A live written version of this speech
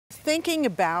thinking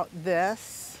about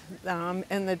this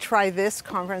and the Try This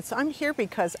conference, I'm here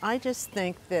because I just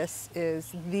think this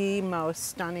is the most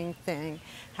stunning thing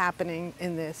happening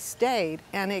in this state,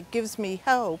 and it gives me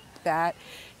hope that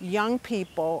young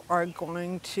people are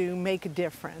going to make a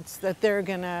difference, that they're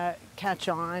going to catch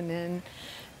on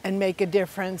and make a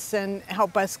difference and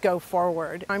help us go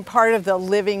forward. I'm part of the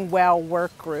Living Well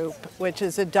work group, which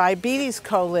is a diabetes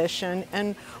coalition,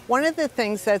 and one of the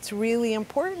things that's really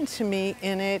important to me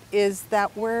in it is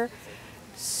that we're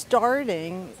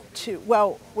starting to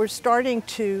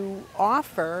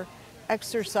offer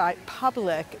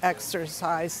public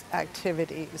exercise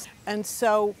activities. And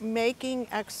so making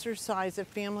exercise a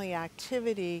family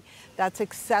activity that's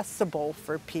accessible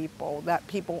for people, that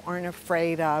people aren't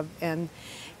afraid of, and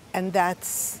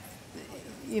that's,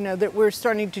 that we're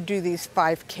starting to do these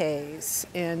 5Ks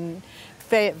in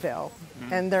Fayetteville,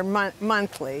 and they're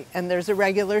monthly, and there's a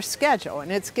regular schedule,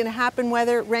 and it's going to happen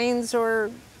whether it rains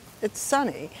or it's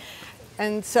sunny.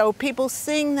 And so people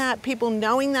seeing that, people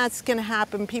knowing that's going to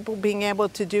happen, people being able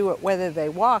to do it whether they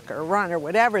walk or run or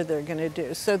whatever they're going to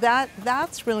do. So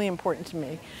that's really important to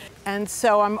me. And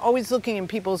so I'm always looking in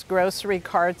people's grocery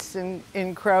carts in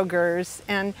Kroger's,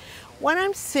 and what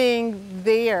I'm seeing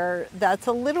there that's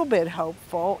a little bit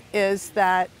hopeful is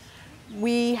that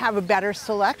we have a better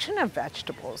selection of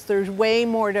vegetables. There's way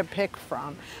more to pick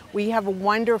from. We have a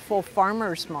wonderful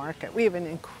farmers market. We have an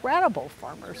incredible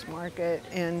farmers market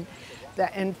in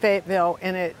Fayetteville,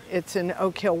 and it's in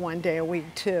Oak Hill one day a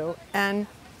week too. And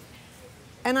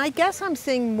I guess I'm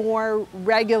seeing more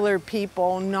regular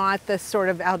people, not the sort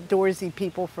of outdoorsy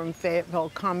people from Fayetteville,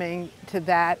 coming to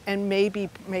that and maybe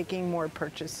making more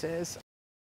purchases.